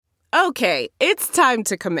Okay, it's time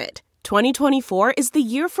to commit. 2024 is the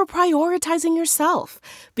year for prioritizing yourself.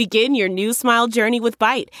 Begin your new smile journey with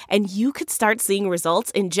Byte, and you could start seeing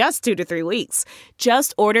results in just 2 to 3 weeks.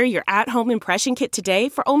 Just order your at-home impression kit today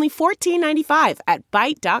for only $14.95 at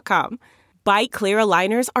Byte.com. Byte Clear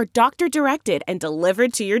aligners are doctor-directed and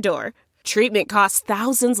delivered to your door. Treatment costs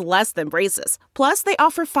thousands less than braces. Plus, they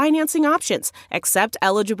offer financing options, accept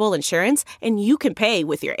eligible insurance, and you can pay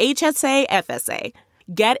with your HSA, FSA.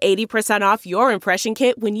 Get 80% off your impression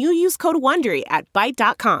kit when you use code WONDERY at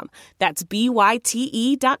Byte.com. That's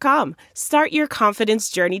BYTE.com. Start your confidence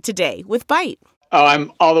journey today with Byte. Oh,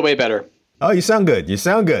 I'm all the way better. Oh, you sound good. You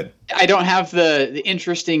sound good. I don't have the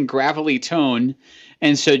interesting gravelly tone,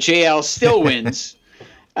 and so JL still wins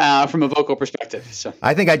from a vocal perspective. So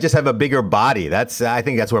I think I just have a bigger body. I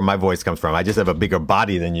think that's where my voice comes from. I just have a bigger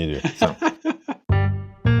body than you do. So.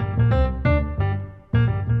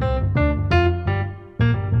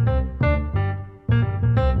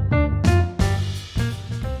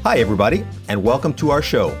 Hi, everybody, and welcome to our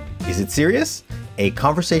show, Is It Serious? A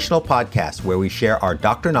conversational podcast where we share our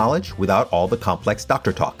doctor knowledge without all the complex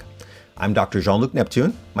doctor talk. I'm Dr. Jean-Luc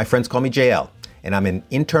Neptune. My friends call me JL, and I'm an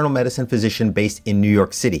internal medicine physician based in New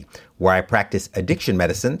York City, where I practice addiction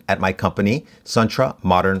medicine at my company, Suntra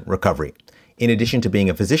Modern Recovery. In addition to being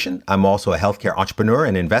a physician, I'm also a healthcare entrepreneur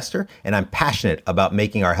and investor, and I'm passionate about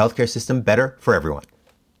making our healthcare system better for everyone.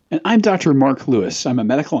 And I'm Dr. Mark Lewis. I'm a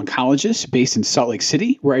medical oncologist based in Salt Lake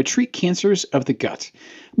City, where I treat cancers of the gut.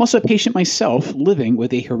 I'm also a patient myself living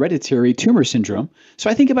with a hereditary tumor syndrome, so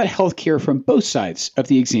I think about healthcare from both sides of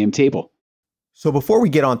the exam table. So before we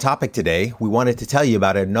get on topic today, we wanted to tell you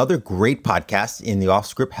about another great podcast in the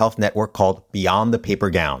Offscript Health Network called Beyond the Paper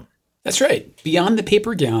Gown. That's right. Beyond the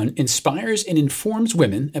Paper Gown inspires and informs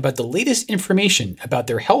women about the latest information about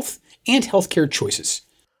their health and healthcare choices.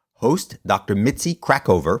 Host Dr. Mitzi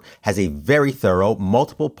Krakover has a very thorough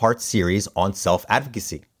multiple-part series on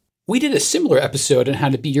self-advocacy. We did a similar episode on how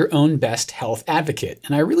to be your own best health advocate,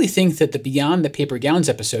 and I really think that the Beyond the Paper Gowns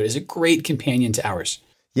episode is a great companion to ours.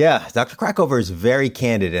 Yeah, Dr. Krakover is very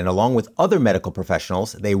candid, and along with other medical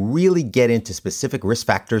professionals, they really get into specific risk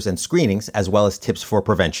factors and screenings, as well as tips for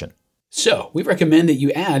prevention. So we recommend that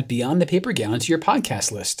you add Beyond the Paper Gown to your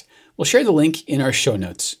podcast list. We'll share the link in our show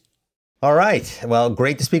notes. All right. Well,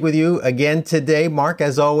 great to speak with you again today, Mark,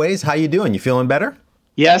 as always. How you doing? You feeling better?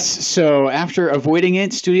 Yes. So after avoiding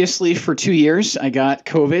it studiously for 2 years, I got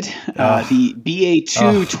COVID. The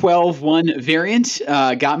BA.2.12.1 variant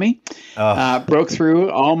got me, broke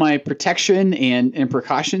through all my protection and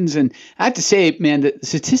precautions. And I have to say, man, the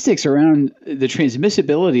statistics around the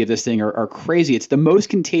transmissibility of this thing are crazy. It's the most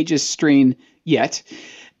contagious strain yet.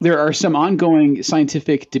 There are some ongoing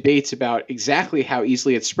scientific debates about exactly how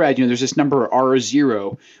easily it's spread. You know, there's this number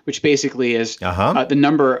R0, which basically is the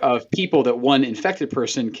number of people that one infected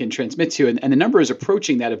person can transmit to. And the number is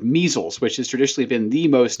approaching that of measles, which has traditionally been the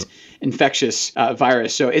most infectious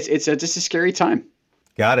virus. So it's just a scary time.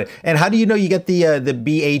 Got it. And how do you know you get the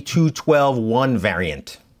BA.2.12.1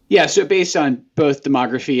 variant? Yeah, so based on both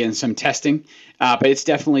demography and some testing, but it's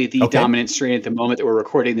definitely the dominant strain at the moment that we're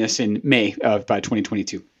recording this in May of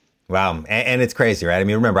 2022. Wow. And it's crazy, right? I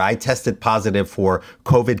mean, remember, I tested positive for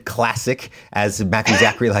COVID Classic, as Matthew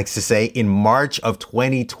Zachary likes to say, in March of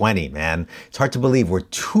 2020, man. It's hard to believe we're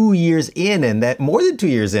 2 years in, and that more than 2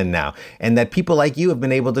 years in now, and that people like you have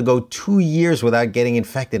been able to go 2 years without getting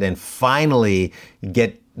infected and finally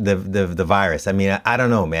get the virus. I mean, I don't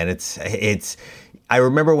know, man. It's I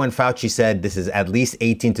remember when Fauci said this is at least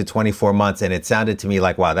 18 to 24 months, and it sounded to me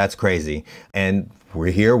like, wow, that's crazy. And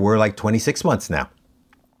we're like 26 months now.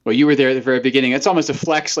 Well, you were there at the very beginning. It's almost a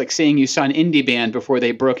flex, like saying you saw an indie band before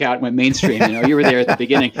they broke out and went mainstream. You were there at the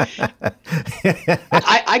beginning.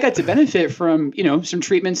 I got to benefit from, some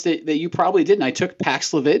treatments that you probably didn't. I took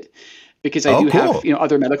Paxlovid because I have,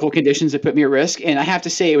 other medical conditions that put me at risk. And I have to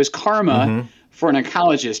say it was karma for an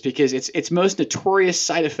oncologist because its most notorious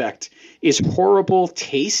side effect is horrible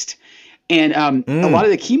taste. And a lot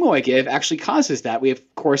of the chemo I give actually causes that. We,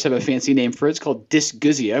 of course, have a fancy name for it. It's called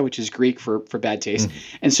dysgeusia, which is Greek for bad taste.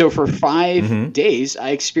 And so for 5 days,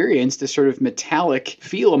 I experienced this sort of metallic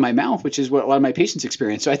feel in my mouth, which is what a lot of my patients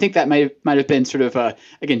experience. So I think that might have been sort of,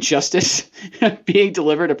 again, justice being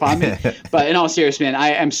delivered upon me. But in all seriousness, man,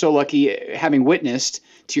 I am so lucky having witnessed,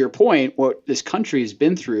 to your point, what this country has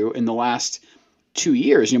been through in the last 2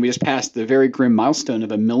 years. We just passed the very grim milestone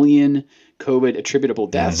of 1 million COVID attributable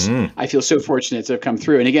deaths. I feel so fortunate to have come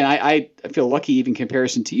through. And again, I feel lucky even in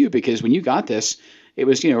comparison to you, because when you got this, it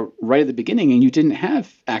was, right at the beginning and you didn't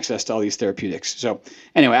have access to all these therapeutics. So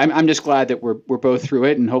anyway, I'm just glad that we're both through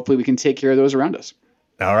it, and hopefully we can take care of those around us.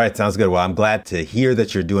 All right. Sounds good. Well, I'm glad to hear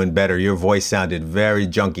that you're doing better. Your voice sounded very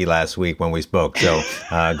junky last week when we spoke. So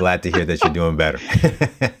glad to hear that you're doing better.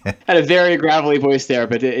 Had a very gravelly voice there,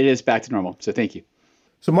 but it is back to normal. So thank you.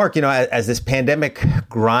 So, Mark, as this pandemic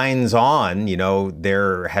grinds on,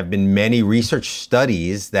 there have been many research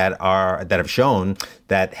studies that have shown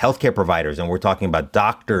that healthcare providers, and we're talking about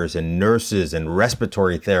doctors and nurses and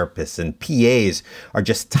respiratory therapists and PAs, are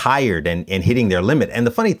just tired and hitting their limit. And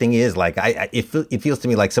the funny thing is, it feels to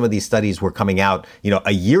me like some of these studies were coming out,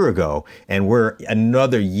 a year ago, and we're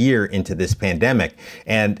another year into this pandemic.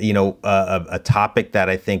 And, a topic that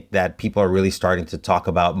I think that people are really starting to talk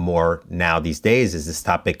about more now these days is this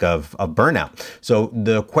topic of burnout. So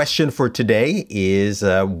the question for today is,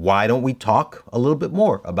 why don't we talk a little bit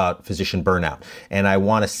more about physician burnout? And I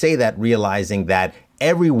want to say that realizing that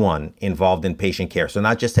everyone involved in patient care, so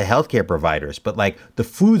not just the healthcare providers, but like the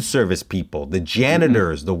food service people, the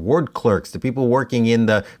janitors, the ward clerks, the people working in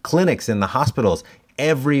the clinics and the hospitals,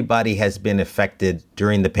 everybody has been affected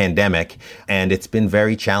during the pandemic, and it's been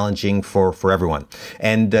very challenging for everyone.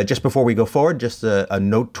 And just before we go forward, just a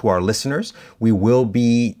note to our listeners, we will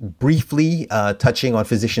be briefly touching on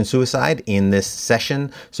physician suicide in this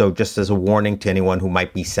session. So just as a warning to anyone who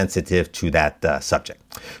might be sensitive to that subject.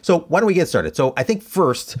 So why don't we get started? So I think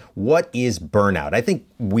first, what is burnout? I think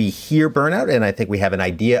we hear burnout and I think we have an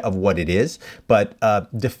idea of what it is, but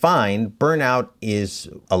defined, burnout is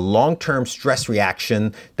a long-term stress reaction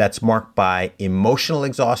that's marked by emotional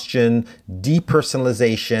exhaustion,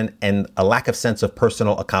 depersonalization, and a lack of sense of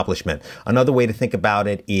personal accomplishment. Another way to think about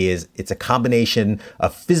it is it's a combination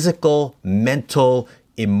of physical, mental,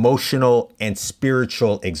 emotional, and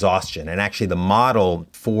spiritual exhaustion. And actually the model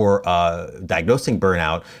for diagnosing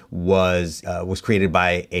burnout was created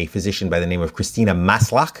by a physician by the name of Christina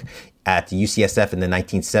Maslach at UCSF in the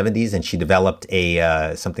 1970s, and she developed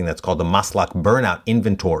something that's called the Maslach Burnout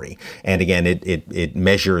Inventory. And again, it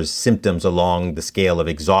measures symptoms along the scale of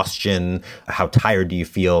exhaustion, how tired do you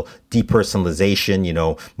feel,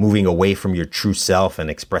 depersonalization, moving away from your true self and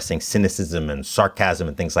expressing cynicism and sarcasm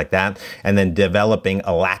and things like that, and then developing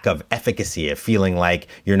a lack of efficacy, of feeling like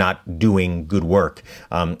you're not doing good work.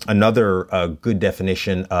 Another good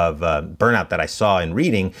definition of burnout that I saw in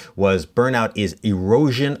reading was burnout is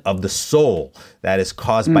erosion of the soul that is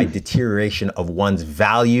caused by deterioration of one's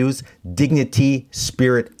values, dignity,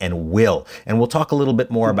 spirit, and will. And we'll talk a little bit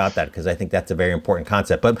more about that because I think that's a very important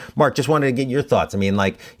concept. But Mark, just wanted to get your thoughts. I mean,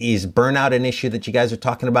 is burnout an issue that you guys are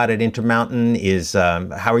talking about at Intermountain?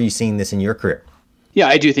 How are you seeing this in your career? Yeah,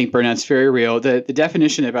 I do think burnout's very real. The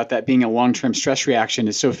definition about that being a long-term stress reaction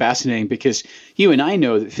is so fascinating because you and I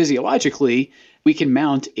know that physiologically we can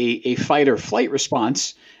mount a fight or flight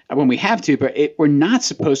response when we have to, but we're not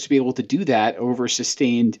supposed to be able to do that over a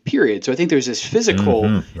sustained period. So I think there's this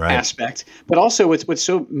physical aspect, but also what's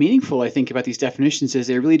so meaningful, I think, about these definitions is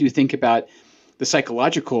they really do think about the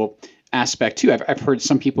psychological aspect too. I've heard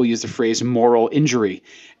some people use the phrase moral injury,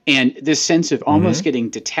 and this sense of almost getting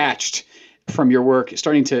detached from your work,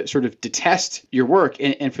 starting to sort of detest your work.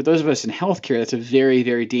 And for those of us in healthcare, that's a very,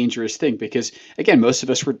 very dangerous thing because, again, most of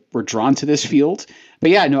us were drawn to this field. But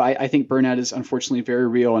yeah, no, I think burnout is unfortunately very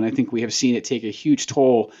real. And I think we have seen it take a huge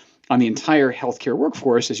toll on the entire healthcare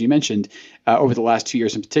workforce, as you mentioned, over the last 2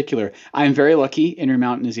 years in particular. I am very lucky.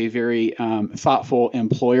 Intermountain is a very thoughtful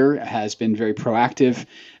employer, has been very proactive,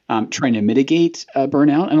 trying to mitigate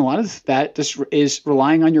burnout. And a lot of that just is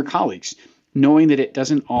relying on your colleagues, knowing that it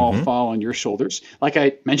doesn't all fall on your shoulders. Like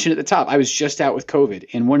I mentioned at the top, I was just out with COVID.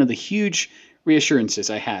 And one of the huge reassurances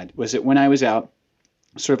I had was that when I was out,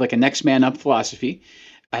 sort of like a next man up philosophy,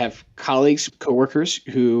 I have colleagues, coworkers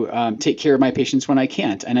who take care of my patients when I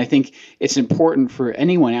can't. And I think it's important for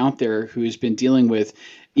anyone out there who has been dealing with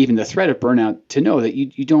even the threat of burnout to know that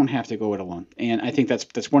you don't have to go it alone. And I think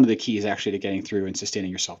that's one of the keys actually to getting through and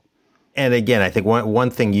sustaining yourself. And again, I think one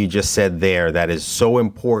thing you just said there that is so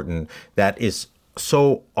important, that is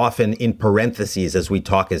so often in parentheses as we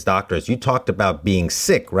talk as doctors. You talked about being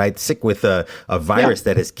sick, right? Sick with a virus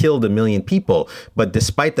that has killed 1 million people. But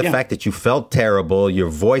despite the fact that you felt terrible, your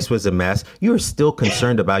voice was a mess, you're still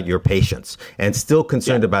concerned about your patients and still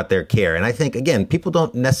concerned about their care. And I think, again, people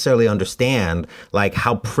don't necessarily understand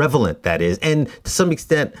how prevalent that is. And to some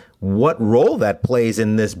extent, what role that plays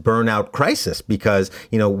in this burnout crisis, because,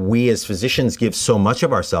 we as physicians give so much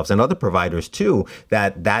of ourselves, and other providers too,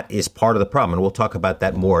 that is part of the problem. And we'll talk about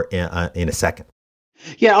that more in a second.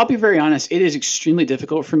 Yeah, I'll be very honest. It is extremely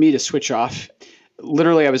difficult for me to switch off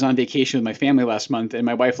literally, I was on vacation with my family last month, and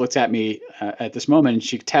my wife looked at me at this moment, and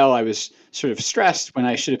she could tell I was sort of stressed when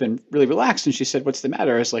I should have been really relaxed. And she said, "What's the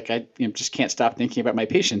matter?" I was like, "I just can't stop thinking about my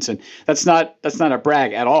patients." And that's not a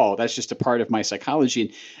brag at all. That's just a part of my psychology.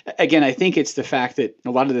 And again, I think it's the fact that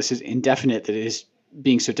a lot of this is indefinite, that it is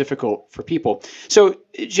being so difficult for people. So,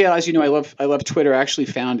 JL, as you know, I love Twitter. I actually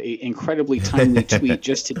found an incredibly timely tweet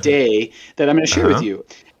just today that I'm going to share with you.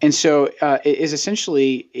 And so it is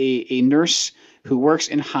essentially a nurse who works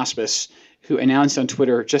in hospice who announced on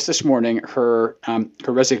Twitter just this morning her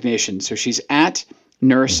resignation. So she's at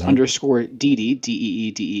nurse _Deedee,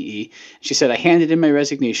 Deedee. She said, "I handed in my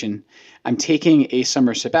resignation. I'm taking a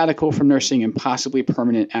summer sabbatical from nursing and possibly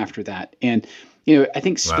permanent after that." And I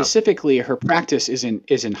think specifically her practice is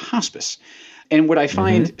in hospice. And what I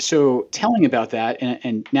find so telling about that,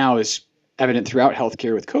 and now is evident throughout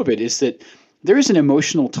healthcare with COVID, is that there is an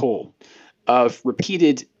emotional toll of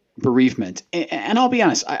repeated bereavement. And I'll be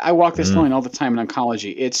honest, I walk this line all the time in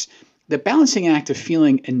oncology. It's the balancing act of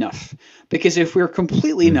feeling enough. Because if we're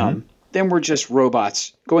completely numb, then we're just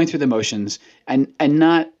robots going through the motions and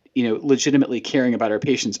not legitimately caring about our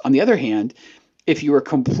patients. On the other hand, if you are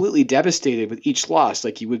completely devastated with each loss,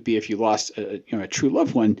 like you would be if you lost a true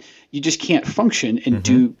loved one, you just can't function and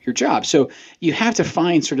do your job. So you have to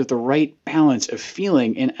find sort of the right balance of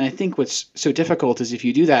feeling. And I think what's so difficult is if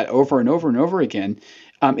you do that over and over and over again,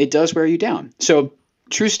 it does wear you down. So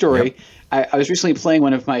true story. I was recently playing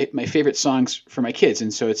one of my favorite songs for my kids.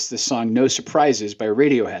 And so it's the song No Surprises by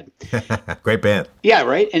Radiohead. Great band. Yeah,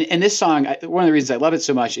 right. And this song, one of the reasons I love it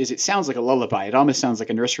so much is it sounds like a lullaby. It almost sounds like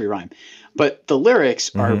a nursery rhyme. But the lyrics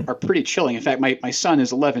are pretty chilling. In fact, my son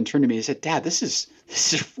is 11, turned to me and said, "Dad, this is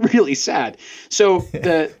really sad." So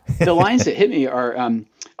the lines that hit me are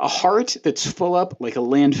a heart that's full up like a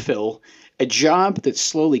landfill, a job that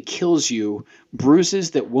slowly kills you,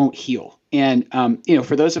 bruises that won't heal. And,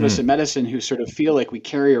 for those of us in medicine who sort of feel like we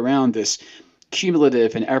carry around this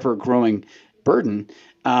cumulative and ever-growing burden,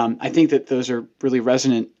 I think that those are really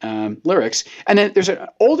resonant lyrics. And then there's an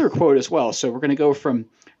older quote as well. So we're going to go from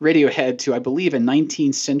Radiohead to, I believe, a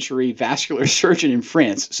 19th century vascular surgeon in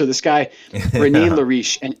France. So this guy, René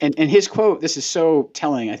Lariche, and his quote, this is so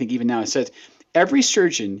telling, I think even now, it says, "Every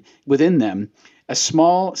surgeon within them a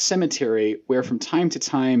small cemetery where from time to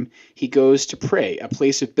time he goes to pray, a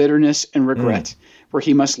place of bitterness and regret, where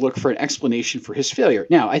he must look for an explanation for his failure."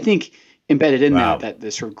 Now, I think embedded in that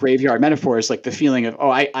this sort of graveyard metaphor is like the feeling of,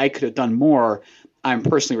 I could have done more. I'm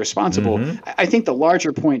personally responsible. I think the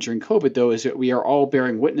larger point during COVID, though, is that we are all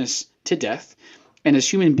bearing witness to death. And as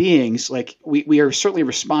human beings, like we are certainly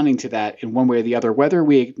responding to that in one way or the other, whether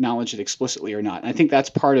we acknowledge it explicitly or not. And I think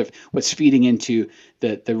that's part of what's feeding into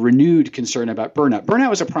the renewed concern about burnout.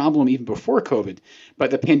 Burnout was a problem even before COVID,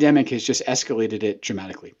 but the pandemic has just escalated it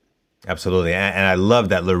dramatically. Absolutely. And I love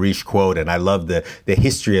that Lariche quote, and I love the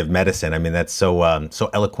history of medicine. I mean, that's so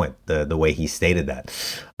eloquent, the way he stated that.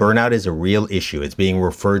 Burnout is a real issue. It's being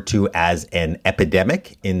referred to as an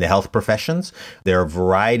epidemic in the health professions. There are a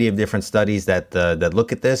variety of different studies that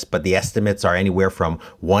look at this, but the estimates are anywhere from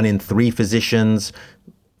 1 in 3 physicians,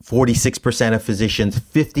 46% of physicians,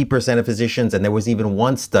 50% of physicians, and there was even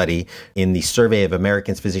one study in the Survey of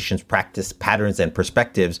Americans' Physicians' Practice Patterns and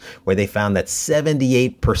Perspectives where they found that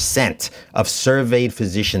 78% of surveyed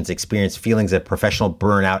physicians experienced feelings of professional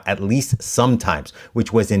burnout at least sometimes,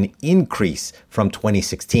 which was an increase from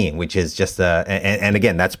 2016, which is just and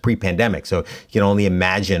again, that's pre-pandemic, so you can only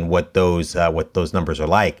imagine what those numbers are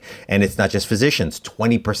like. And it's not just physicians,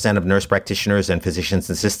 20% of nurse practitioners and physicians'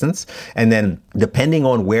 assistants, and then depending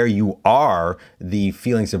on where you are, the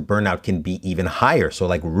feelings of burnout can be even higher. So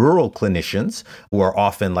like rural clinicians, who are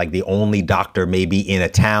often like the only doctor maybe in a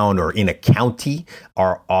town or in a county,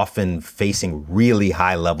 are often facing really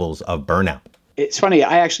high levels of burnout. It's funny,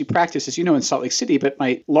 I actually practice, as you know, in Salt Lake City, but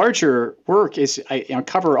my larger work is I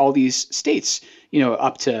cover all these states,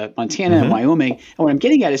 up to Montana and Wyoming. And what I'm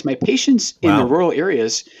getting at is my patients in the rural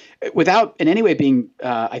areas, without in any way being,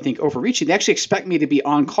 I think, overreaching, they actually expect me to be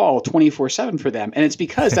on call 24/7 for them. And it's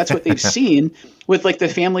because that's what they've seen with like the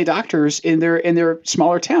family doctors in their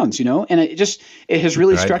smaller towns, And it has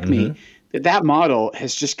really struck me that model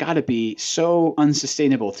has just got to be so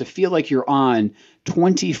unsustainable to feel like you're on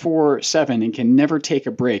 24/7 and can never take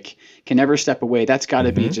a break, can never step away. That's got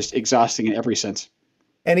to be just exhausting in every sense.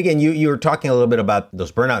 And again, you were talking a little bit about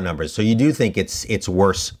those burnout numbers. So you do think it's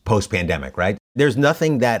worse post-pandemic, right? There's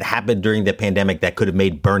nothing that happened during the pandemic that could have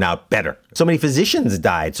made burnout better. So many physicians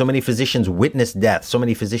died. So many physicians witnessed death. So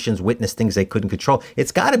many physicians witnessed things they couldn't control.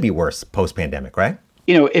 It's got to be worse post-pandemic, right?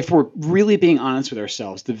 If we're really being honest with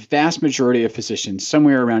ourselves, the vast majority of physicians,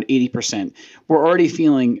 somewhere around 80%, we're already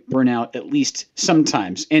feeling burnout at least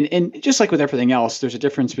sometimes. And just like with everything else, there's a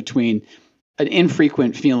difference between an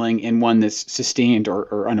infrequent feeling and one that's sustained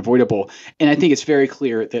or unavoidable. And I think it's very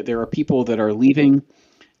clear that there are people that are leaving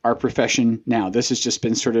our profession now. This has just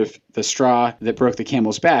been sort of the straw that broke the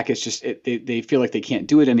camel's back. It's just they feel like they can't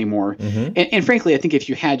do it anymore. Mm-hmm. And frankly, I think if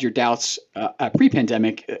you had your doubts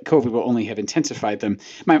pre-pandemic, COVID will only have intensified them.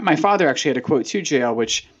 My father actually had a quote too, JL,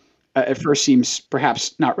 which at first seems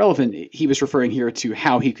perhaps not relevant. He was referring here to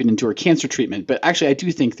how he could endure cancer treatment. But actually, I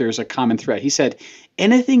do think there's a common thread. He said,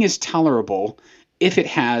 anything is tolerable if it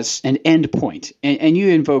has an end point. And you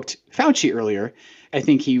invoked Fauci earlier. I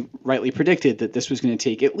think he rightly predicted that this was going to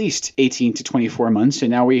take at least 18 to 24 months. And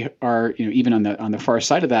now we are, even on the far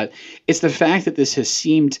side of that. It's the fact that this has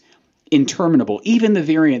seemed interminable. Even the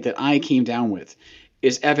variant that I came down with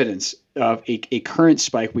is evidence of a current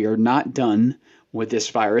spike. We are not done with this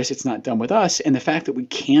virus. It's not done with us. And the fact that we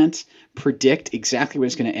can't predict exactly when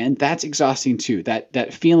it's going to end, that's exhausting too.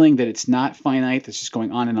 That feeling that it's not finite, that's just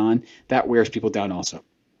going on, that wears people down also.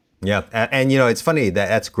 Yeah. And, it's funny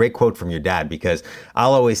that's a great quote from your dad, because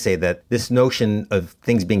I'll always say that this notion of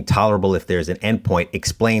things being tolerable if there's an endpoint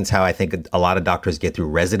explains how I think a lot of doctors get through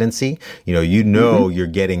residency. Mm-hmm. You're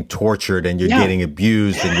getting tortured and you're getting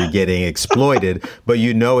abused and you're getting exploited, but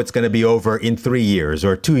it's going to be over in 3 years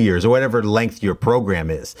or 2 years or whatever length your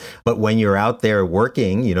program is. But when you're out there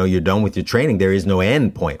working, you're done with your training, there is no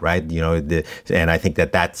end point, right? And I think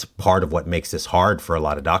that's part of what makes this hard for a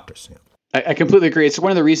lot of doctors. I completely agree. It's one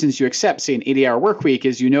of the reasons you accept, say, an 80-hour work week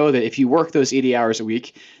is that if you work those 80 hours a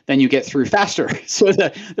week, then you get through faster. So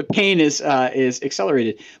the pain is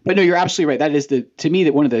accelerated. But no, you're absolutely right. That is to me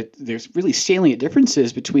that one of there's really salient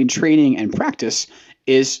differences between training and practice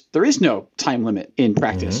is there is no time limit in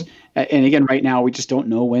practice. Mm-hmm. And again, right now, we just don't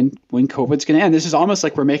know when COVID's going to end. This is almost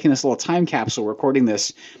like we're making this little time capsule, recording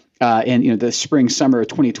this in the spring, summer of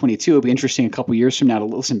 2022. It'll be interesting a couple of years from now to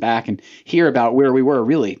listen back and hear about where we were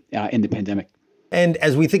really in the pandemic. And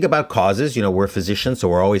as we think about causes, we're physicians, so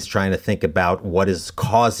we're always trying to think about what is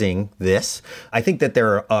causing this. I think that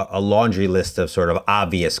there are a laundry list of sort of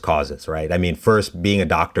obvious causes, right? I mean, first, being a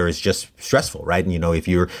doctor is just stressful, right? And, if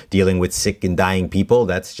you're dealing with sick and dying people,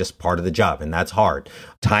 that's just part of the job, and that's hard.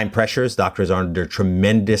 Time pressures, doctors are under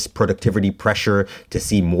tremendous productivity pressure to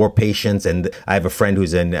see more patients. And I have a friend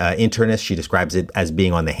who's an internist. She describes it as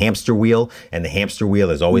being on the hamster wheel, and the hamster wheel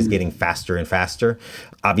is always getting faster and faster.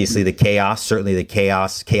 Obviously, the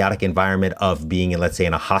chaotic environment of being, let's say,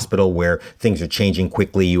 in a hospital where things are changing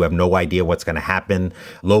quickly. You have no idea what's going to happen.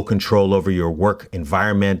 Low control over your work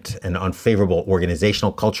environment, an unfavorable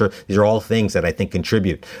organizational culture. These are all things that I think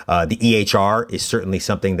contribute. The EHR is certainly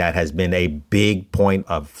something that has been a big point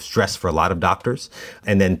of stress for a lot of doctors.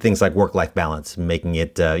 And then things like work-life balance, making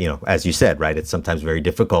it, as you said, right, it's sometimes very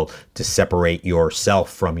difficult to separate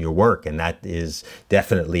yourself from your work. And that is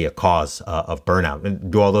definitely a cause of burnout.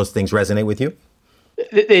 And do all those things resonate with you?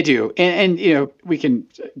 They do. And we can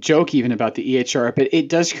joke even about the EHR, but it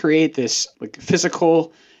does create this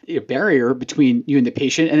physical barrier between you and the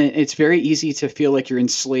patient. And it's very easy to feel like you're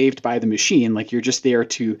enslaved by the machine, like you're just there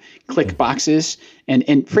to click boxes.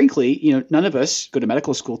 And frankly, none of us go to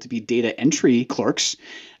medical school to be data entry clerks.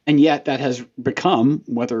 And yet that has become,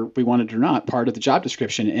 whether we want it or not, part of the job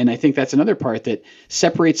description. And I think that's another part that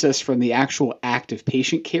separates us from the actual act of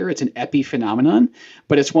patient care. It's an epiphenomenon,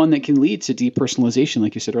 but it's one that can lead to depersonalization,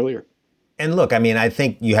 like you said earlier. And look, I mean, I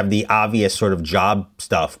think you have the obvious sort of job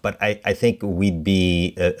stuff, but I think we'd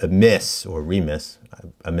be amiss or remiss,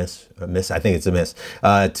 I think it's amiss,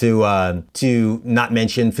 to not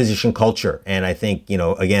mention physician culture. And I think,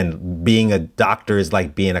 again, being a doctor is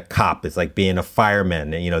like being a cop. It's like being a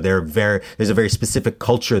fireman. And, there's a very specific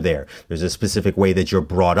culture there. There's a specific way that you're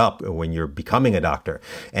brought up when you're becoming a doctor.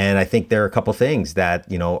 And I think there are a couple things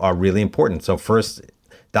that, are really important. So first,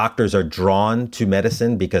 doctors are drawn to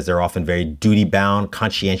medicine because they're often very duty-bound,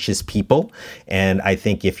 conscientious people. And I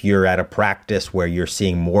think if you're at a practice where you're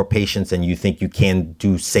seeing more patients and you think you can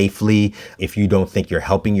do safely, if you don't think you're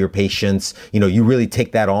helping your patients, you really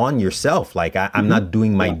take that on yourself. Like, I'm not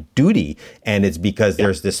doing my duty. And it's because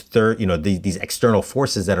there's this these external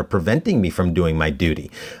forces that are preventing me from doing my duty.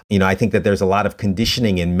 I think that there's a lot of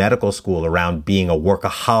conditioning in medical school around being a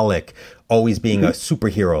workaholic, always being a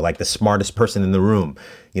superhero, like the smartest person in the room.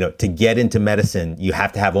 To get into medicine, you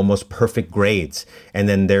have to have almost perfect grades. And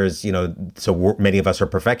then there's, so many of us are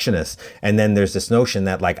perfectionists. And then there's this notion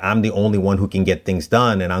that like, I'm the only one who can get things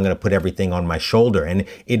done and I'm going to put everything on my shoulder. And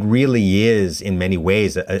it really is in many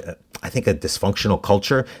ways a I think, a dysfunctional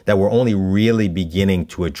culture that we're only really beginning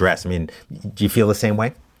to address. I mean, do you feel the same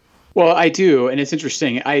way? Well, I do. And it's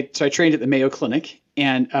interesting. I trained at the Mayo Clinic,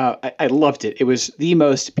 and I loved it. It was the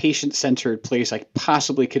most patient-centered place I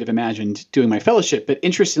possibly could have imagined doing my fellowship. But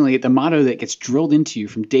interestingly, the motto that gets drilled into you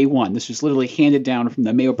from day one, this was literally handed down from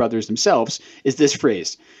the Mayo brothers themselves, is this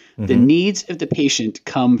phrase: the needs of the patient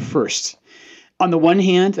come first. On the one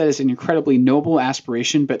hand, that is an incredibly noble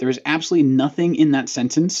aspiration, but there's absolutely nothing in that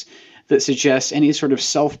sentence that suggests any sort of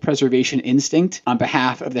self-preservation instinct on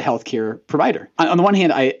behalf of the healthcare provider. On the one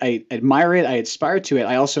hand, I admire it. I aspire to it.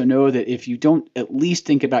 I also know that if you don't at least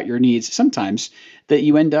think about your needs sometimes, that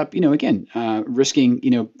you end up,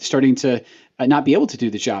 risking, starting to not be able to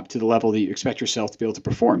do the job to the level that you expect yourself to be able to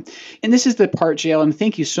perform. And this is the part, JL, and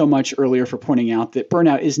thank you so much earlier for pointing out that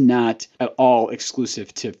burnout is not at all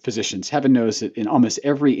exclusive to physicians. Heaven knows that in almost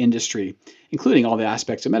every industry, including all the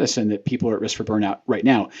aspects of medicine, that people are at risk for burnout right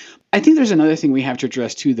now. I think there's another thing we have to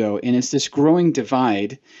address too, though, and it's this growing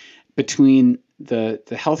divide between the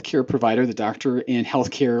healthcare provider, the doctor, and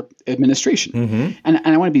healthcare administration. And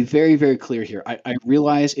I want to be very, very clear here. I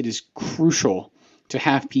realize it is crucial to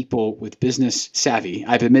have people with business savvy.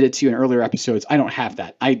 I've admitted to you in earlier episodes, I don't have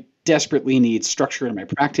that. I desperately need structure in my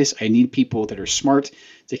practice. I need people that are smart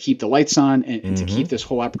to keep the lights on and to keep this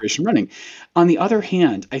whole operation running. On the other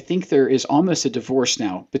hand, I think there is almost a divorce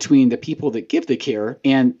now between the people that give the care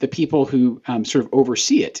and the people who sort of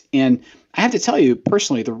oversee it. And I have to tell you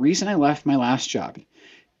personally, the reason I left my last job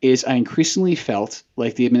is I increasingly felt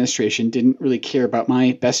like the administration didn't really care about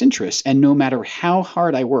my best interests. And no matter how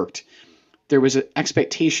hard I worked, there was an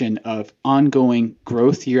expectation of ongoing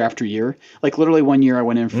growth year after year. Like literally one year I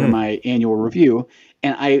went in for my annual review,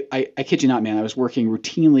 and I kid you not, man, I was working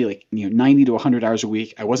routinely like 90 to 100 hours a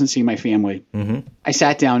week. I wasn't seeing my family. I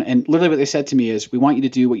sat down, and literally what they said to me is, we want you to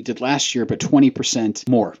do what you did last year, but 20%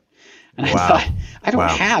 more. And I thought, I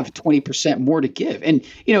don't have 20% more to give. And,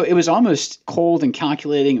 it was almost cold and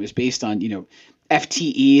calculating. It was based on,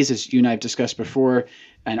 FTEs, as you and I have discussed before,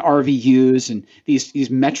 and RVUs and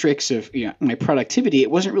these metrics of my productivity.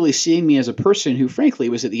 It wasn't really seeing me as a person who, frankly,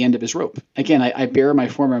 was at the end of his rope. Again, I bear my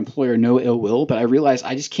former employer no ill will, but I realized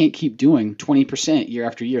I just can't keep doing 20% year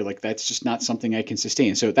after year. Like, that's just not something I can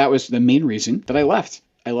sustain. So that was the main reason that I left.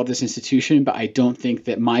 I love this institution, but I don't think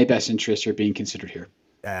that my best interests are being considered here.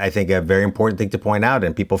 I think a very important thing to point out,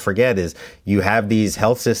 and people forget, is you have these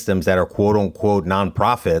health systems that are quote unquote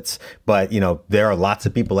nonprofits, but there are lots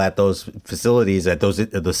of people at those facilities, at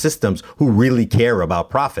those systems, who really care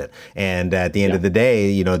about profit. And at the end of the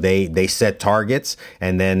day, they set targets,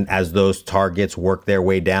 and then as those targets work their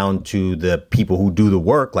way down to the people who do the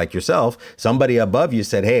work, like yourself, somebody above you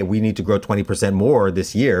said, hey, we need to grow 20% more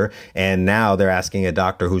this year. And now they're asking a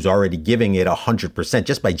doctor who's already giving it 100%.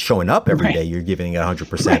 Just by showing up every day, you're giving it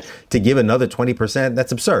 100%. To give another 20%,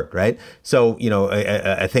 that's absurd, right? So,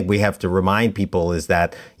 I think we have to remind people is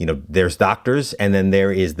that, there's doctors, and then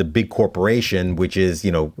there is the big corporation, which is,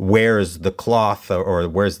 wears the cloth or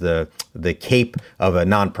wears the cape of a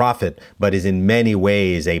nonprofit, but is in many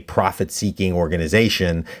ways a profit-seeking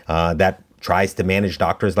organization that tries to manage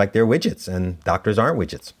doctors like they're widgets, and doctors aren't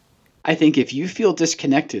widgets. I think if you feel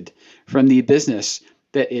disconnected from the business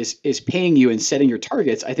that is paying you and setting your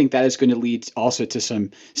targets, I think that is going to lead also to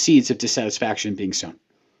some seeds of dissatisfaction being sown.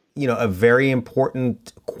 A very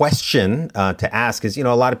important question to ask is, a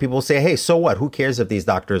lot of people say, hey, so what? Who cares if these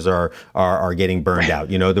doctors are getting burned out?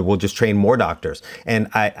 That we'll just train more doctors. And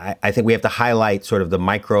I think we have to highlight sort of the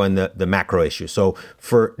micro and the macro issue. So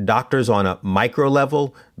for doctors on a micro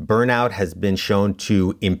level, burnout has been shown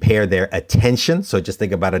to impair their attention. So just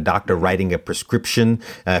think about a doctor writing a prescription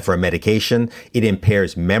for a medication. It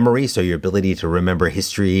impairs memory, so your ability to remember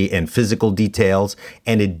history and physical details,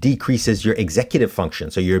 and it decreases your executive function,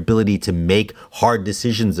 so your ability to make hard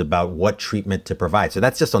decisions about what treatment to provide. So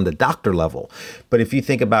that's just on the doctor level. But if you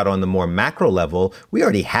think about on the more macro level, we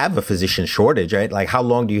already have a physician shortage, right? Like, how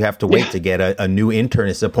long do you have to wait to get a new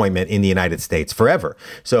internist appointment in the United States? Forever.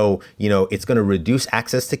 So, it's going to reduce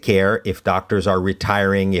access to care if doctors are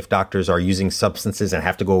retiring, if doctors are using substances and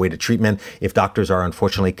have to go away to treatment, if doctors are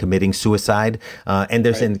unfortunately committing suicide. And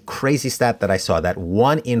there's a crazy stat that I saw that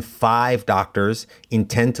 1 in 5 doctors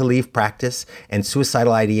intend to leave practice, and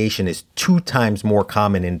suicidal ideation is 2 times more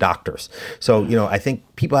common in doctors. So, I think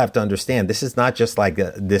people have to understand this is not just like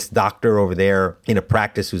this doctor over there in a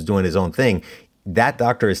practice who's doing his own thing. That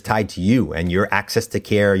doctor is tied to you and your access to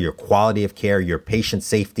care, your quality of care, your patient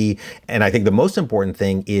safety. And I think the most important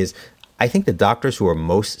thing is, I think the doctors who are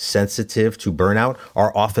most sensitive to burnout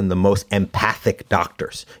are often the most empathic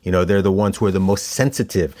doctors. They're the ones who are the most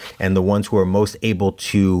sensitive and the ones who are most able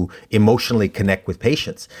to emotionally connect with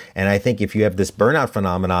patients. And I think if you have this burnout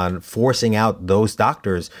phenomenon forcing out those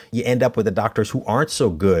doctors, you end up with the doctors who aren't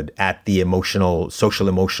so good at the social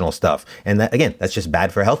emotional stuff. And that, again, that's just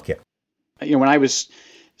bad for healthcare. When I was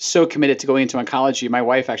so committed to going into oncology, my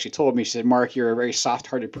wife actually told me, she said, Mark, you're a very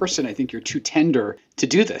soft-hearted person. I think you're too tender to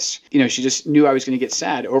do this. She just knew I was going to get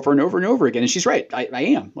sad over and over and over again. And she's right. I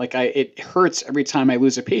am. It hurts every time I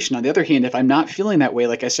lose a patient. On the other hand, if I'm not feeling that way,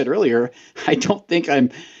 like I said earlier, I don't think I'm,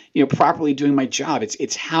 properly doing my job.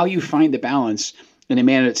 It's how you find the balance in a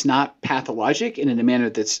manner that's not pathologic and in a manner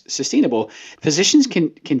that's sustainable. Physicians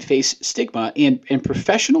can face stigma and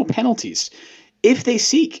professional penalties if they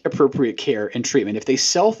seek appropriate care and treatment, if they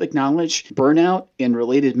self-acknowledge burnout and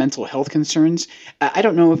related mental health concerns. I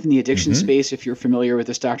don't know if in the addiction space, if you're familiar with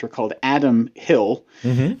this doctor called Adam Hill,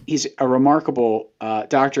 he's a remarkable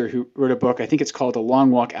doctor who wrote a book, I think it's called A Long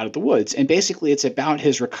Walk Out of the Woods. And basically it's about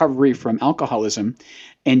his recovery from alcoholism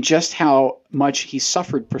and just how much he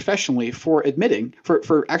suffered professionally for admitting,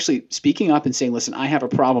 for actually speaking up and saying, listen, I have a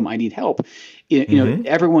problem, I need help.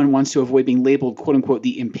 Everyone wants to avoid being labeled, quote unquote,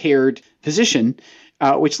 the impaired physician,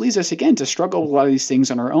 which leads us again to struggle with a lot of these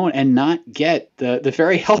things on our own and not get the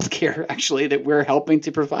very healthcare actually that we're helping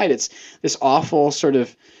to provide. It's this awful sort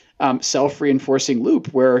of self-reinforcing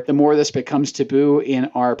loop where the more this becomes taboo in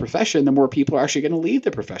our profession, the more people are actually going to leave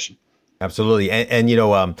the profession. Absolutely.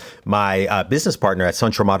 And my business partner at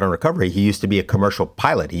Sunshore Modern Recovery, he used to be a commercial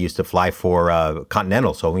pilot. He used to fly for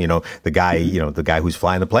Continental. So, the guy who's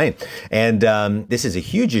flying the plane. And this is a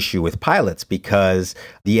huge issue with pilots because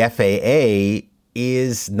the FAA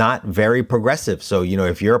is not very progressive. So,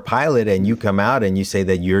 if you're a pilot and you come out and you say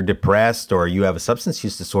that you're depressed or you have a substance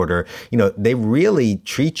use disorder, they really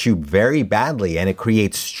treat you very badly, and it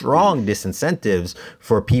creates strong disincentives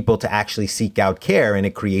for people to actually seek out care, and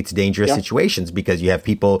it creates dangerous situations because you have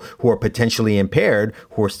people who are potentially impaired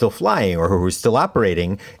who are still flying or who are still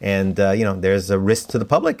operating, and there's a risk to the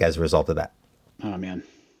public as a result of that. Oh man.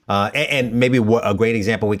 And maybe a great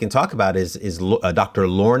example we can talk about is Dr.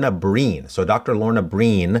 Lorna Breen. So Dr. Lorna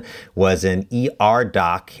Breen was an ER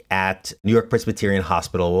doc at New York Presbyterian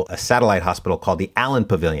Hospital, a satellite hospital called the Allen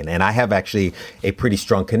Pavilion. And I have actually a pretty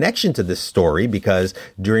strong connection to this story because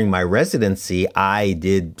during my residency, I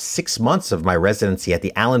did 6 months of my residency at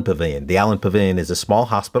the Allen Pavilion. The Allen Pavilion is a small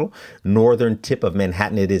hospital, northern tip of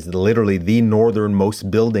Manhattan. It is literally the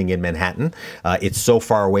northernmost building in Manhattan. It's so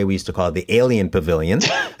far away, we used to call it the Alien Pavilion.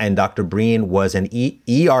 And Dr. Breen was an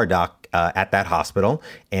ER doc at that hospital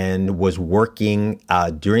and was working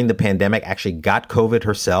during the pandemic, actually got COVID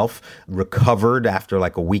herself, recovered after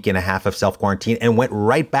like a week and a half of self-quarantine and went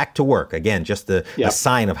right back to work. Again, just a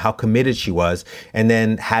sign of how committed she was. And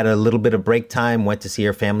then had a little bit of break time, went to see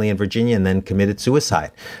her family in Virginia, and then committed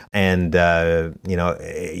suicide. And,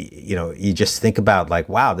 you just think about like,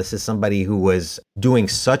 wow, this is somebody who was doing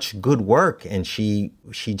such good work and she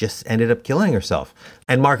just ended up killing herself.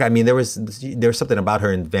 And Mark, I mean, there was something about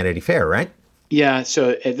her in Vanity Fair, right? Yeah.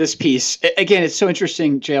 So this piece, again, it's so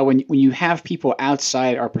interesting, JL, when you have people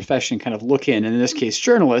outside our profession kind of look in, and in this case,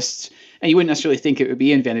 journalists, and you wouldn't necessarily think it would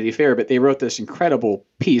be in Vanity Fair, but they wrote this incredible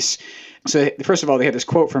piece. So first of all, they had this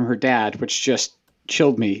quote from her dad, which just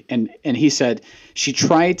chilled me. And he said, she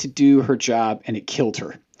tried to do her job and it killed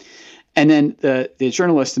her. And then the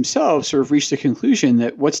journalists themselves sort of reached the conclusion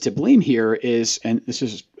that what's to blame here is, and this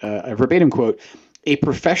is a verbatim quote, a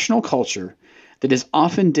professional culture that is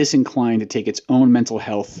often disinclined to take its own mental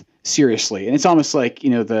health seriously. And it's almost like,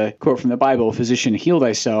 the quote from the Bible, physician, heal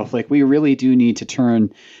thyself. Like we really do need to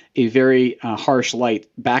turn a very harsh light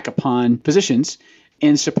back upon physicians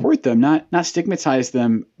and support them, not stigmatize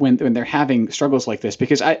them when they're having struggles like this.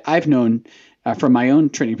 Because I've known from my own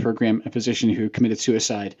training program, a physician who committed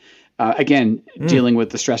suicide. Dealing with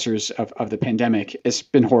the stressors of the pandemic. It's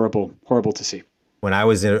been horrible to see. When I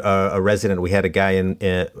was a resident, we had a guy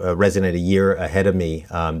a resident a year ahead of me.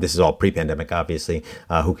 This is all pre-pandemic, obviously,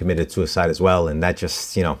 who committed suicide as well. And that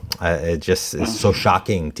just, it just is so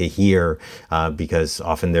shocking to hear because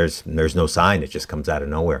often there's no sign. It just comes out of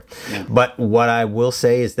nowhere. Yeah. But what I will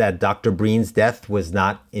say is that Dr. Breen's death was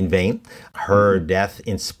not in vain. Her death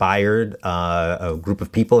inspired a group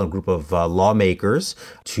of people, a group of lawmakers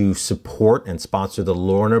to support and sponsor the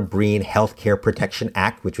Lorna Breen Healthcare Protection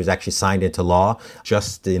Act, which was actually signed into law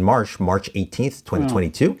just in March 18th,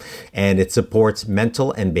 2022. And it supports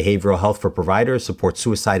mental and behavioral health for providers, supports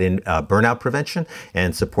suicide and burnout prevention,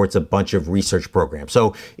 and supports a bunch of research programs.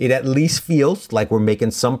 So it at least feels like we're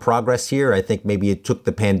making some progress here. I think maybe it took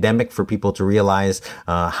the pandemic for people to realize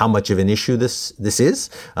how much of an issue this is.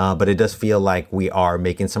 But it does feel like we are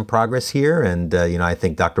making some progress here. And, I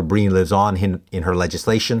think Dr. Breen lives on in her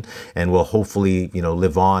legislation and will hopefully,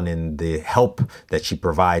 live on in the help that she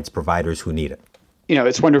provides providers who need it.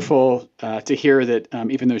 It's wonderful to hear that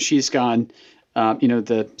even though she's gone,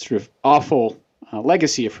 the sort of awful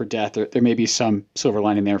legacy of her death, there may be some silver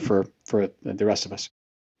lining there for the rest of us.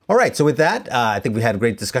 All right. So with that, I think we had a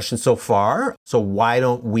great discussion so far. So why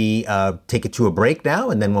don't we take it to a break now?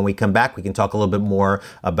 And then when we come back, we can talk a little bit more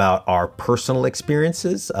about our personal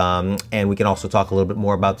experiences. And we can also talk a little bit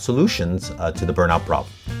more about solutions to the burnout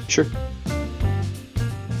problem. Sure.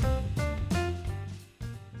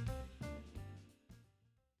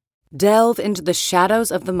 Delve into the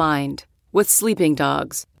shadows of the mind with Sleeping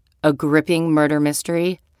Dogs, a gripping murder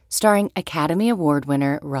mystery starring Academy Award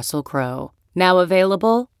winner Russell Crowe. Now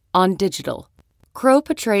available on digital. Crowe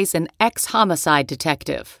portrays an ex-homicide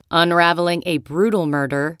detective unraveling a brutal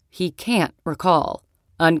murder he can't recall.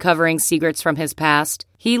 Uncovering secrets from his past,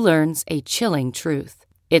 he learns a chilling truth.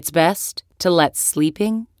 It's best to let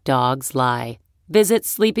sleeping dogs lie. Visit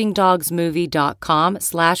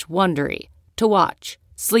sleepingdogsmovie.com/Wondery to watch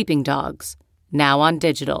Sleeping Dogs, now on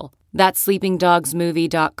digital. That's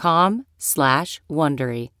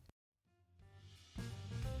sleepingdogsmovie.com/Wondery.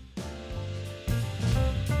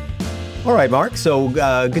 All right, Mark. So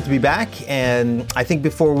good to be back. And I think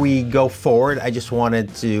before we go forward, I just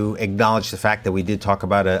wanted to acknowledge the fact that we did talk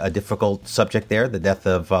about a difficult subject there, the death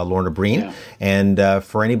of Lorna Breen. Yeah. And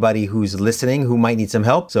for anybody who's listening who might need some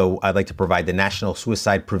help, so I'd like to provide the National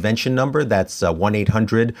Suicide Prevention number. That's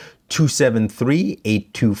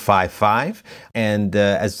 1-800-273-8255. And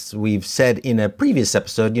as we've said in a previous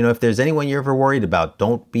episode, if there's anyone you're ever worried about,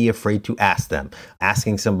 don't be afraid to ask them.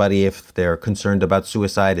 Asking somebody if they're concerned about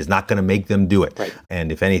suicide is not going to make them do it. Right.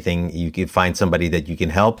 And if anything, you can find somebody that you can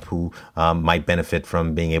help who might benefit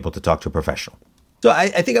from being able to talk to a professional. So I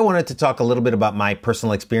think I wanted to talk a little bit about my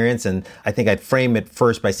personal experience, and I think I'd frame it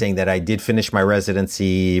first by saying that I did finish my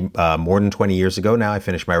residency more than 20 years ago now. I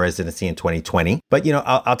finished my residency in 2020. But,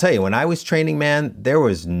 I'll tell you, when I was training, man, there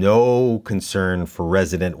was no concern for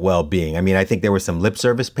resident well-being. I mean, I think there was some lip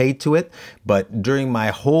service paid to it, but during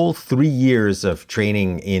my whole 3 years of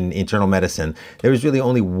training in internal medicine, there was really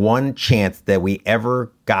only one chance that we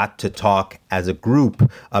ever got to talk as a group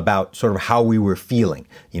about sort of how we were feeling.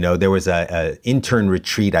 There was a intern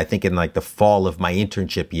retreat, I think in like the fall of my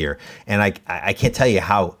internship year. And I can't tell you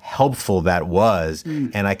how helpful that was.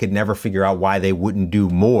 And I could never figure out why they wouldn't do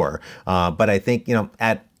more. But I think,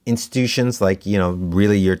 at institutions like,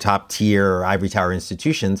 really your top tier or ivory tower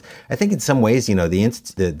institutions, I think in some ways,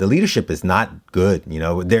 the leadership is not good.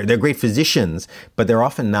 They're great physicians, but they're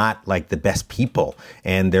often not like the best people,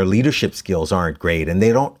 and their leadership skills aren't great, and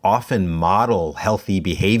they don't often model healthy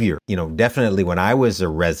behavior. Definitely when I was a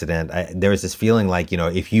resident, there was this feeling like,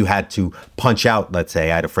 if you had to punch out, let's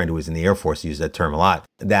say I had a friend who was in the Air Force, used that term a lot,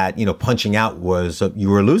 that, punching out was, you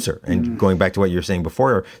were a loser. And going back to what you were saying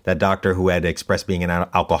before, that doctor who had expressed being an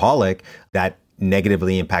alcoholic, that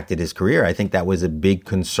negatively impacted his career. I think that was a big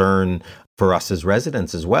concern for us as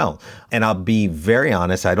residents as well. And I'll be very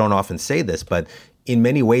honest, I don't often say this, but in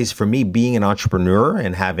many ways, for me, being an entrepreneur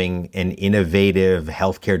and having an innovative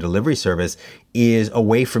healthcare delivery service is a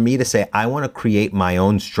way for me to say, I want to create my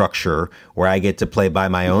own structure where I get to play by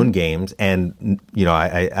my own games. And,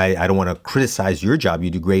 I don't want to criticize your job. You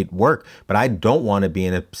do great work, but I don't want to be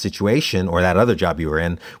in a situation, or that other job you were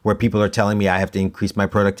in, where people are telling me I have to increase my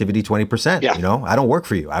productivity 20%. Yeah. I don't work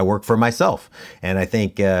for you. I work for myself. And I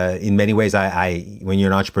think in many ways, when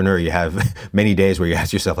you're an entrepreneur, you have many days where you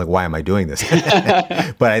ask yourself, like, why am I doing this?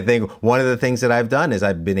 But I think one of the things that I've done is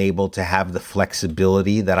I've been able to have the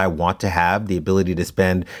flexibility that I want to have, the ability to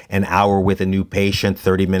spend an hour with a new patient,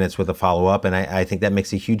 30 minutes with a follow-up. And I think that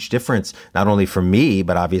makes a huge difference, not only for me,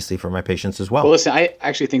 but obviously for my patients as well. Well, listen, I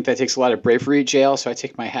actually think that takes a lot of bravery, JL, so I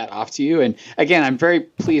take my hat off to you. And again, I'm very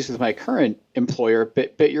pleased with my current employer,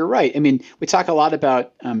 but you're right. I mean, we talk a lot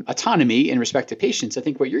about autonomy in respect to patients. I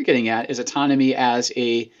think what you're getting at is autonomy as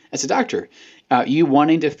a doctor. You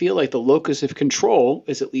wanting to feel like the locus of control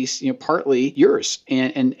is at least, partly yours.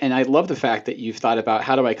 And I love the fact that you've thought about,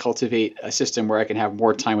 how do I cultivate a system where I can have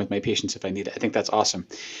more time with my patients if I need it? I think that's awesome.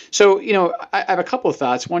 So, I have a couple of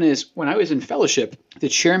thoughts. One is, when I was in fellowship, the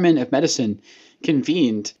chairman of medicine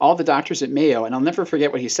convened all the doctors at Mayo, and I'll never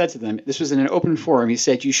forget what he said to them. This was in an open forum. He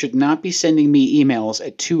said, you should not be sending me emails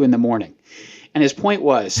at 2 a.m. And his point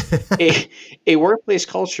was a workplace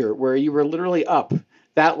culture where you were literally up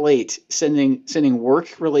that late sending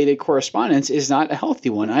work-related correspondence is not a healthy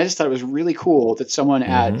one. I just thought it was really cool that someone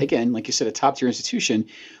at, again, like you said, a top-tier institution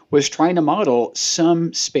was trying to model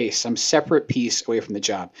some space, some separate piece away from the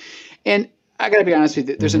job. And I got to be honest with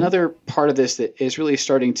you, there's another part of this that is really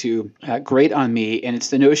starting to grate on me, and it's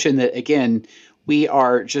the notion that, again, we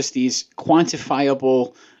are just these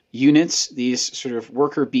quantifiable units, these sort of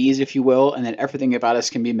worker bees, if you will, and that everything about us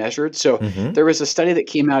can be measured. So there was a study that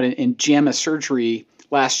came out in JAMA Surgery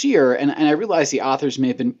last year, and I realized the authors may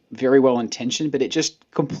have been very well intentioned, but it just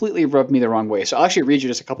completely rubbed me the wrong way. So I'll actually read you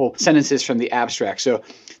just a couple sentences from the abstract. So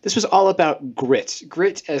this was all about grit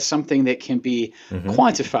as something that can be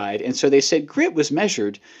quantified. And so they said grit was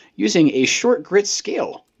measured using a short grit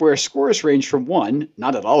scale where scores range from 1,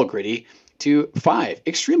 not at all gritty, to 5,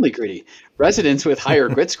 extremely gritty. Residents with higher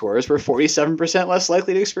grit scores were 47% less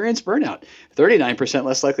likely to experience burnout, 39%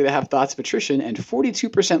 less likely to have thoughts of attrition, and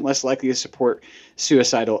 42% less likely to support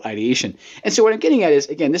suicidal ideation. And so what I'm getting at is,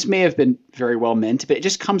 again, this may have been very well meant, but it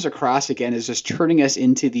just comes across, again, as just turning us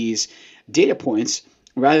into these data points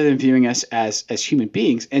rather than viewing us as human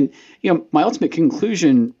beings. And, my ultimate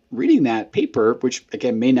conclusion reading that paper, which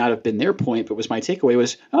again may not have been their point, but was my takeaway,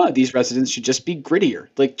 was, these residents should just be grittier,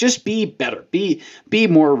 like just be better, be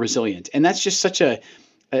more resilient. And that's just such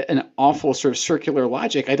an awful sort of circular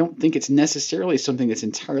logic. I don't think it's necessarily something that's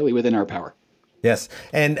entirely within our power. Yes.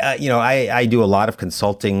 And, I do a lot of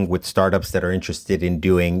consulting with startups that are interested in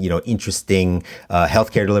doing, interesting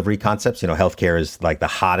healthcare delivery concepts. Healthcare is like the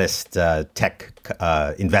hottest tech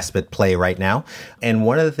investment play right now. And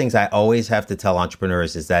one of the things I always have to tell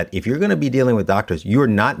entrepreneurs is that if you're going to be dealing with doctors, you're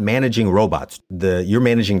not managing robots. You're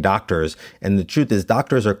managing doctors. And the truth is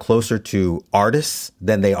doctors are closer to artists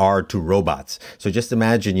than they are to robots. So just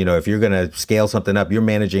imagine, if you're going to scale something up, you're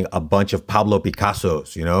managing a bunch of Pablo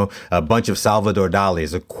Picassos, a bunch of Salvador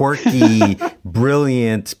Dali's, quirky,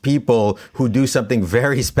 brilliant people who do something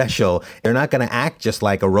very special. They're not going to act just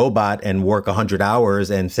like a robot and work 100 hours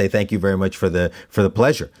and say, thank you very much for the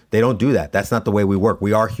pleasure. They don't do that. That's not the way we work.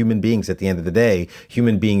 We are human beings at the end of the day,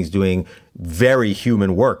 human beings doing very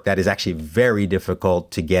human work that is actually very difficult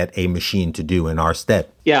to get a machine to do in our stead.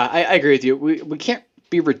 Yeah, I agree with you. We can't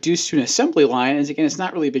be reduced to an assembly line. And again, it's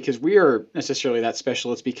not really because we are necessarily that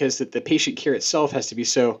special. It's because that the patient care itself has to be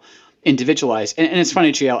so individualized. And it's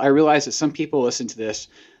funny, JL, I realize that some people listen to this,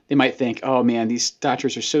 they might think, oh man, these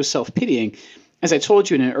doctors are so self-pitying. As I told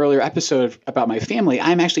you in an earlier episode about my family,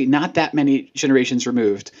 I'm actually not that many generations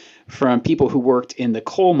removed from people who worked in the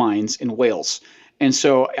coal mines in Wales. And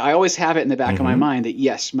so I always have it in the back of my mind that,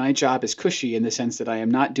 yes, my job is cushy in the sense that I am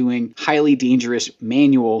not doing highly dangerous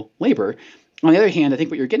manual labor. On the other hand, I think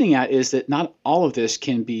what you're getting at is that not all of this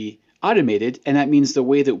can be automated. And that means the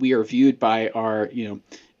way that we are viewed by our,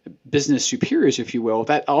 business superiors, if you will,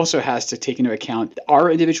 that also has to take into account our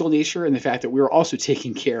individual nature and the fact that we're also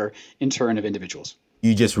taking care in turn of individuals.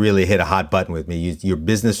 You just really hit a hot button with me. Your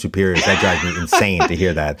business superiors, that drives me insane to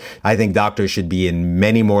hear that. I think doctors should be in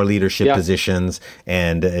many more leadership positions.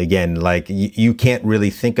 And again, like you can't really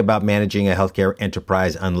think about managing a healthcare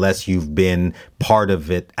enterprise unless you've been part of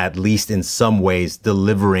it, at least in some ways,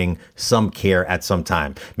 delivering some care at some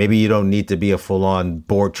time. Maybe you don't need to be a full-on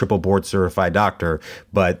triple board certified doctor,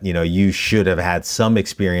 but you should have had some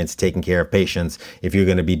experience taking care of patients if you're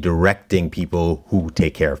going to be directing people who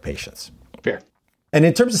take care of patients. Fair. And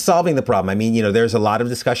in terms of solving the problem, I mean, there's a lot of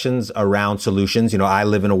discussions around solutions. I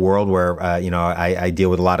live in a world where, I deal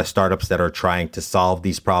with a lot of startups that are trying to solve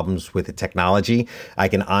these problems with the technology. I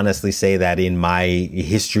can honestly say that in my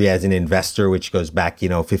history as an investor, which goes back,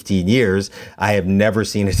 15 years, I have never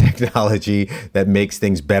seen a technology that makes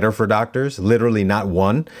things better for doctors, literally not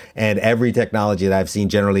one. And every technology that I've seen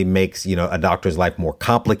generally makes, a doctor's life more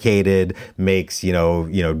complicated, makes,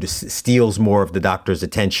 steals more of the doctor's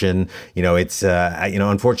attention.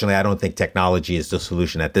 Unfortunately, I don't think technology is the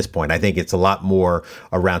solution at this point. I think it's a lot more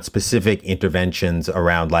around specific interventions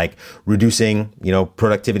around like reducing,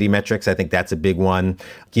 productivity metrics. I think that's a big one.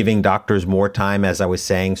 Giving doctors more time, as I was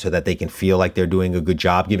saying, so that they can feel like they're doing a good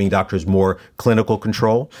job. Giving doctors more clinical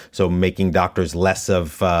control. So making doctors less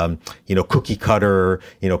of, cookie cutter,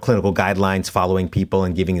 clinical guidelines following people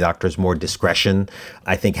and giving doctors more discretion.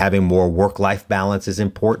 I think having more work-life balance is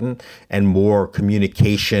important and more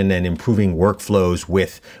communication and improving workflows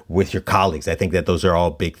with your colleagues. I think that those are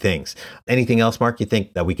all big things. Anything else, Mark, you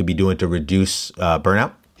think that we could be doing to reduce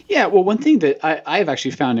burnout? Yeah, well, one thing that I have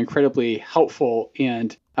actually found incredibly helpful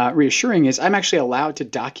and reassuring is I'm actually allowed to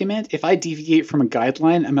document. If I deviate from a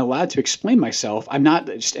guideline, I'm allowed to explain myself. I'm not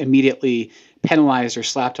just immediately penalized or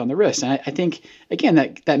slapped on the wrist. And I think, again,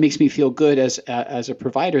 that makes me feel good as a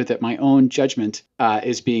provider that my own judgment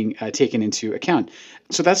is being taken into account.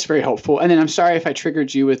 So that's very helpful. And then I'm sorry if I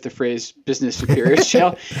triggered you with the phrase business superiors,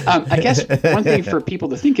 Jill. I guess one thing for people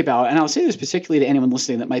to think about, and I'll say this particularly to anyone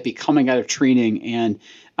listening that might be coming out of training and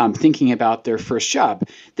thinking about their first job,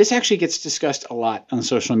 this actually gets discussed a lot on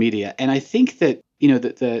social media. And I think that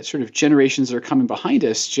the sort of generations that are coming behind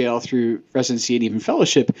us, Jill, through residency and even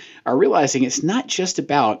fellowship, are realizing it's not just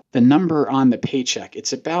about the number on the paycheck.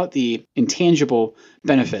 It's about the intangible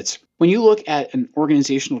benefits. When you look at an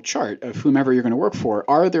organizational chart of whomever you're going to work for,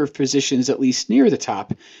 are there physicians at least near the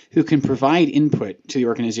top who can provide input to the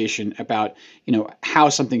organization about, how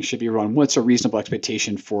something should be run? What's a reasonable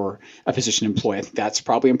expectation for a physician employee? I think that's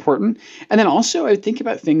probably important. And then also I would think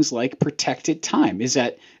about things like protected time.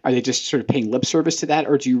 Are they just sort of paying lip service to that,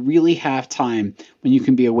 or do you really have time when you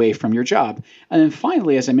can be away from your job? And then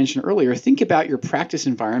finally, as I mentioned earlier, think about your practice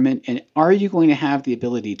environment, and are you going to have the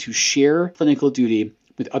ability to share clinical duty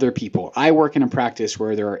with other people? I work in a practice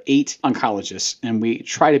where there are 8 oncologists, and we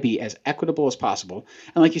try to be as equitable as possible.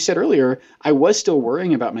 And like you said earlier, I was still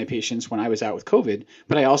worrying about my patients when I was out with COVID,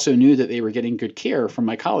 but I also knew that they were getting good care from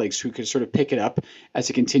my colleagues who could sort of pick it up as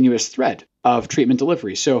a continuous thread of treatment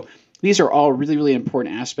delivery. So these are all really, really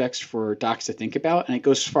important aspects for docs to think about, and it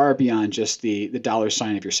goes far beyond just the dollar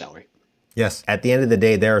sign of your salary. Yes. At the end of the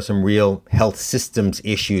day, there are some real health systems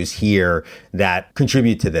issues here that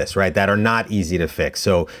contribute to this, right? That are not easy to fix.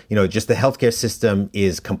 So, just the healthcare system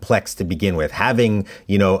is complex to begin with. Having,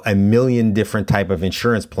 a million different type of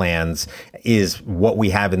insurance plans is what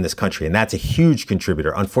we have in this country. And that's a huge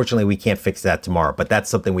contributor. Unfortunately, we can't fix that tomorrow, but that's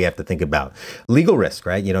something we have to think about. Legal risk,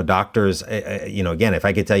 right? Doctors, again, if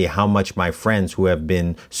I could tell you how much my friends who have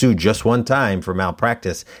been sued just one time for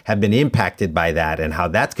malpractice have been impacted by that and how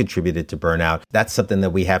that's contributed to burnout, that's something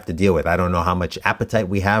that we have to deal with. I don't know how much appetite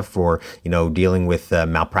we have for, dealing with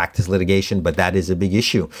malpractice litigation, but that is a big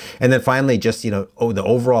issue. And then finally, just, the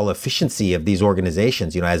overall efficiency of these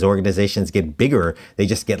organizations. As organizations get bigger, they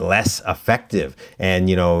just get less effective. And,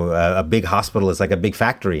 a big hospital is like a big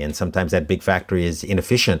factory, and sometimes that big factory is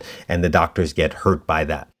inefficient and the doctors get hurt by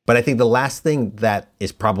that. But I think the last thing that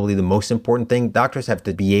is probably the most important thing, doctors have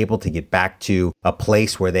to be able to get back to a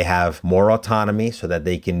place where they have more autonomy so that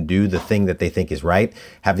they can do the thing that they think is right,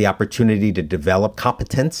 have the opportunity to develop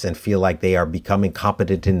competence and feel like they are becoming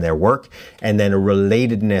competent in their work, and then a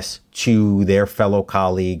relatedness to their fellow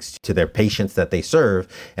colleagues, to their patients that they serve.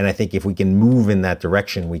 And I think if we can move in that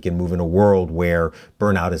direction, we can move in a world where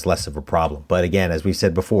burnout is less of a problem. But again, as we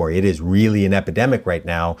said before, it is really an epidemic right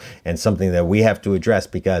now and something that we have to address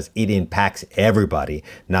because it impacts everybody,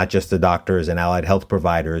 not just the doctors and allied health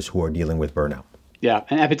providers who are dealing with burnout. Yeah,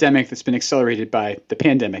 an epidemic that's been accelerated by the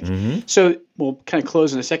pandemic. Mm-hmm. So we'll kind of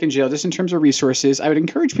close in a second, Jill. Just in terms of resources, I would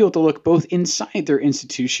encourage people to look both inside their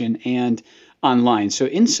institution and online. So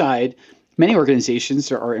inside many organizations,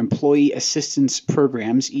 there are employee assistance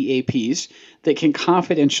programs, EAPs, that can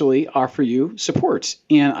confidentially offer you support.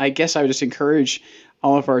 And I guess I would just encourage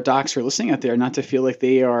all of our docs who are listening out there not to feel like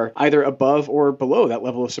they are either above or below that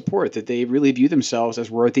level of support, that they really view themselves as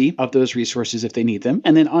worthy of those resources if they need them.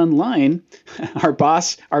 And then online, our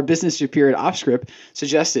boss, our business superior at OffScript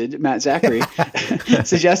suggested, Matt Zachary,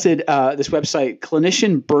 suggested this website,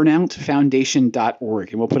 clinicianburnoutfoundation.org.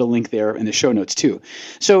 And we'll put a link there in the show notes too.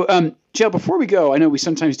 So, Jill, before we go, I know we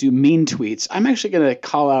sometimes do mean tweets. I'm actually going to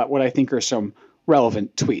call out what I think are some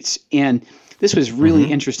relevant tweets. And this was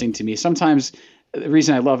really interesting to me. Sometimes the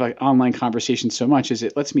reason I love online conversations so much is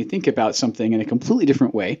it lets me think about something in a completely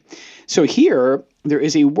different way. So here, there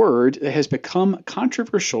is a word that has become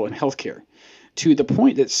controversial in healthcare to the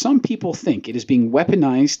point that some people think it is being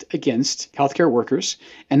weaponized against healthcare workers,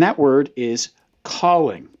 and that word is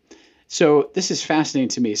calling. So this is fascinating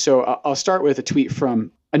to me. So I'll start with a tweet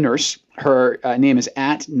from a nurse. Her name is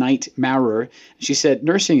 @NightMaurer. She said,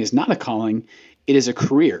 "Nursing is not a calling, it is a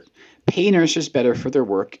career. Pay nurses better for their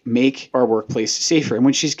work, make our workplace safer." And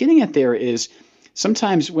what she's getting at there is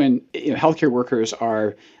sometimes when healthcare workers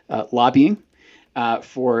are lobbying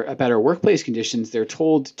for a better workplace conditions, they're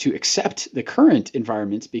told to accept the current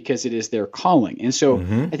environment because it is their calling. And so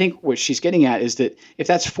I think what she's getting at is that if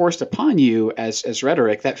that's forced upon you as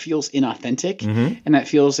rhetoric, that feels inauthentic. And that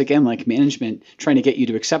feels, again, like management trying to get you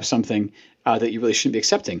to accept something that you really shouldn't be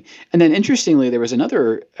accepting. And then interestingly, there was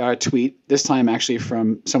another tweet, this time actually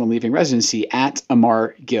from someone leaving residency,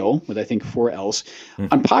 @AmarGill, with I think 4 L's.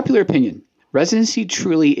 Unpopular opinion, residency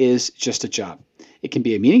truly is just a job. It can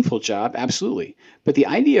be a meaningful job, absolutely. But the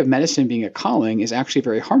idea of medicine being a calling is actually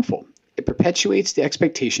very harmful. It perpetuates the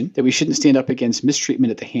expectation that we shouldn't stand up against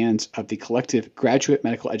mistreatment at the hands of the collective graduate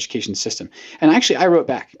medical education system. And actually, I wrote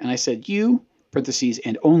back and I said, you, parentheses,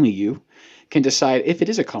 and only you, can decide if it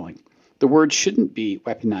is a calling. The word shouldn't be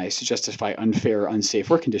weaponized to justify unfair or unsafe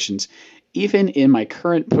work conditions. Even in my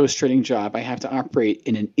current post-training job, I have to operate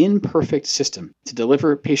in an imperfect system to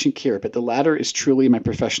deliver patient care, but the latter is truly my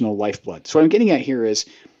professional lifeblood. So what I'm getting at here is,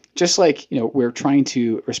 just like we're trying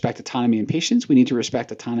to respect autonomy in patients, we need to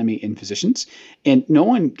respect autonomy in physicians. And no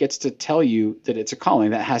one gets to tell you that it's a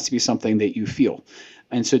calling. That has to be something that you feel.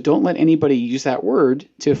 And so don't let anybody use that word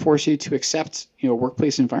to force you to accept a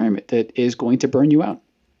workplace environment that is going to burn you out.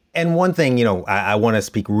 And one thing, I want to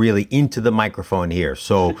speak really into the microphone here.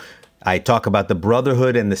 So I talk about the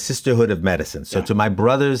brotherhood and the sisterhood of medicine. So to my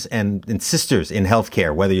brothers and sisters in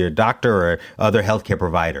healthcare, whether you're a doctor or other healthcare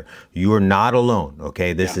provider, you are not alone.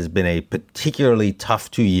 Okay. This has been a particularly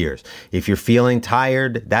tough 2 years. If you're feeling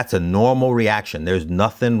tired, that's a normal reaction. There's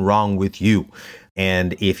nothing wrong with you.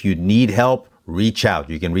 And if you need help, reach out.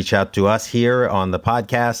 You can reach out to us here on the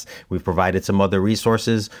podcast. We've provided some other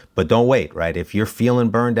resources, but don't wait, right? If you're feeling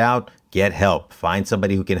burned out, get help. Find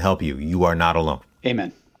somebody who can help you. You are not alone.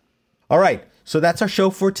 Amen. All right. So that's our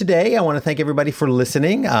show for today. I want to thank everybody for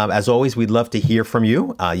listening. As always, we'd love to hear from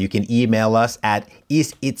you. You can email us at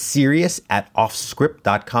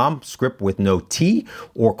isitserious@offscript.com, script with no T,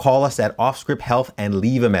 or call us at Offscript Health and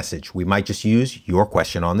leave a message. We might just use your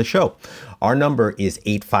question on the show. Our number is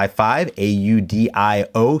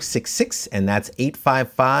 855-AUDIO-66, and that's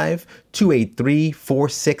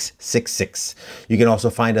 855-283-4666. You can also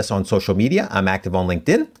find us on social media. I'm active on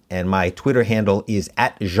LinkedIn, and my Twitter handle is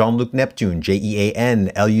at Jean-Luc Neptune,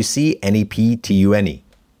 JeanLucNeptune.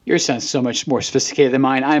 Yours sounds so much more sophisticated than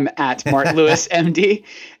mine. I'm at Mark Lewis, MD.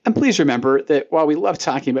 And please remember that while we love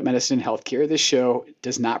talking about medicine and healthcare, this show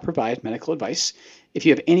does not provide medical advice. If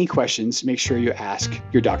you have any questions, make sure you ask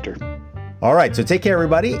your doctor. All right, so take care,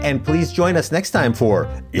 everybody, and please join us next time for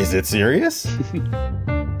Is It Serious?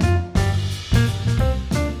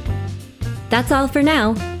 That's all for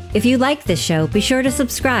now. If you like this show, be sure to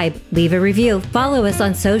subscribe, leave a review, follow us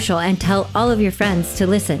on social, and tell all of your friends to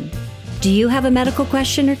listen. Do you have a medical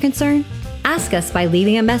question or concern? Ask us by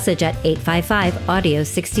leaving a message at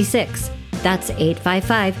 855-AUDIO-66. That's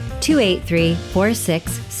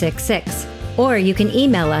 855-283-4666. Or you can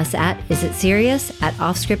email us at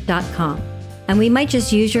isitserious@offscript.com, and we might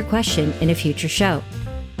just use your question in a future show.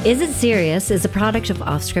 Is It Serious is a product of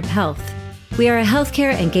Offscript Health. We are a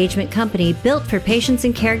healthcare engagement company built for patients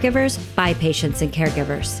and caregivers by patients and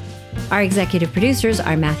caregivers. Our executive producers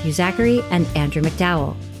are Matthew Zachary and Andrew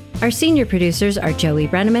McDowell. Our senior producers are Joey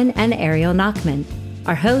Brenneman and Ariel Nachman.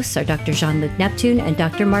 Our hosts are Dr. Jean-Luc Neptune and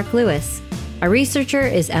Dr. Mark Lewis. Our researcher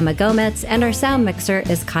is Emma Gomez, and our sound mixer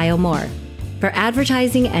is Kyle Moore. For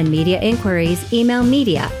advertising and media inquiries, email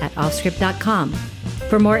media@offscript.com.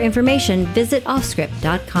 For more information, visit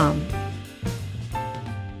offscript.com.